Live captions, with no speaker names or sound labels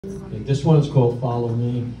Okay, this one's called Follow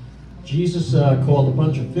Me. Jesus called a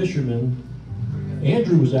bunch of fishermen.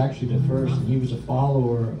 Andrew was actually the first, and he was a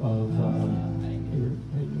follower of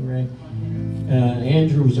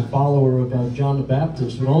Andrew was a follower of John the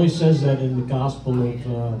Baptist. It only says that in the Gospel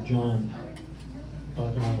of John.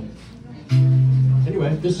 But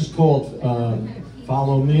anyway, this is called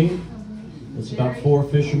Follow Me. It's about 4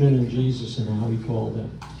 fishermen and Jesus and how he called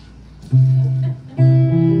them.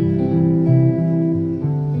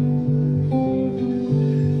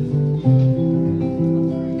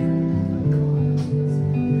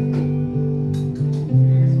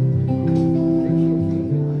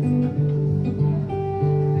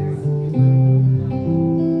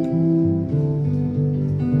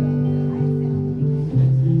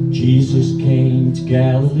 Jesus came to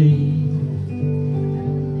Galilee.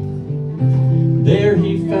 There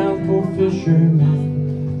he found 4 fishermen.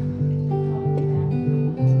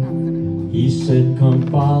 He said, "Come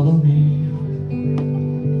follow me."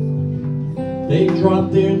 They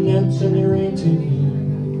dropped their nets and they ran to him.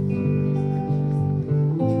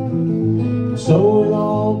 So it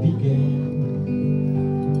all began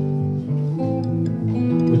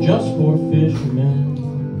with just 4 fishermen.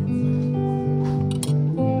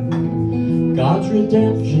 God's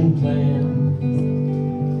redemption plan.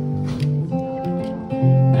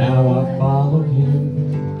 Now I follow him.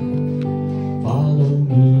 Follow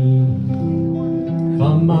me.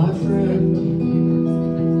 Come, my friend.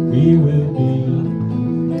 We will be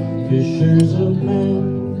fishers of men.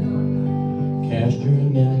 Cast your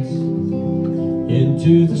nets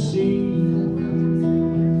into the sea.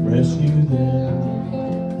 Rescue them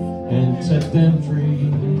and set them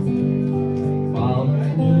free. Follow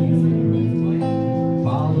me.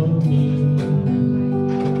 Follow me,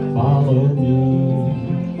 follow me,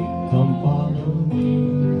 come follow me.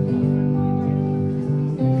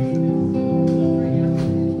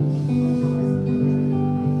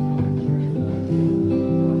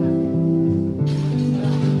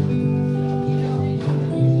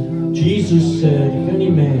 Jesus said, if any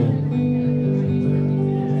man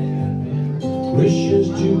wishes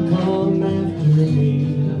to come after me,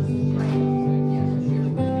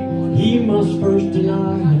 he must first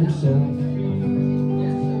deny himself,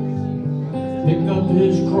 pick up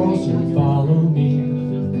his cross and follow me.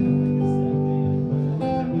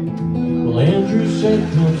 Well, Andrew said,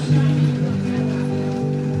 come see.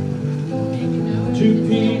 To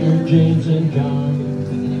Peter, James, and John,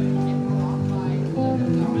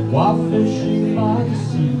 while fishing by the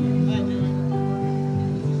sea,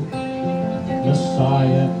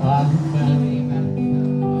 Messiah I have found.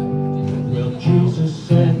 Well, Jesus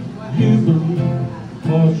said, you believe,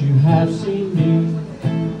 cause you have seen me.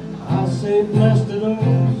 I'll say, blessed are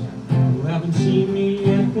those who haven't seen me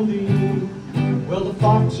yet believe. Well, the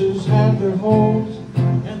foxes have their holes,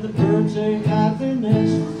 and the birds, they have their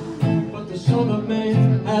nests, but the Son of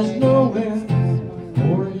Man has nowhere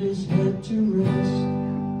for his head to rest.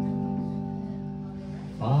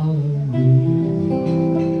 Follow me,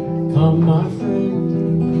 come my friend,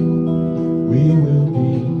 we will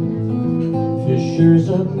be fishers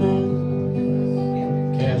of men.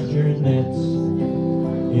 Cast your nets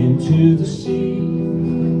into the sea.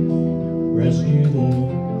 Rescue them,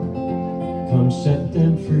 come set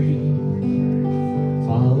them free.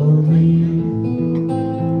 Follow me,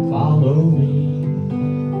 follow me,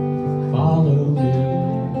 follow me,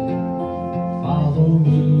 follow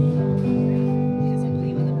me.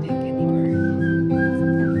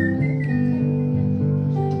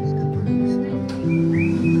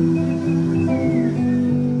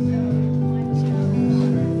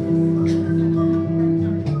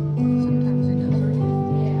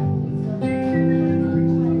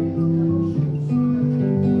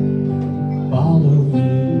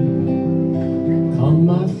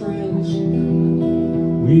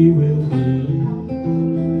 We will be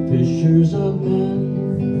fishers of men.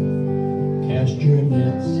 Cast your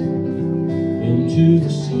nets into the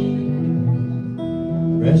sea.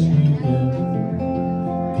 Rescue them,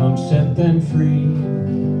 come set them free.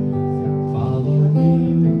 Follow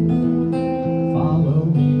me.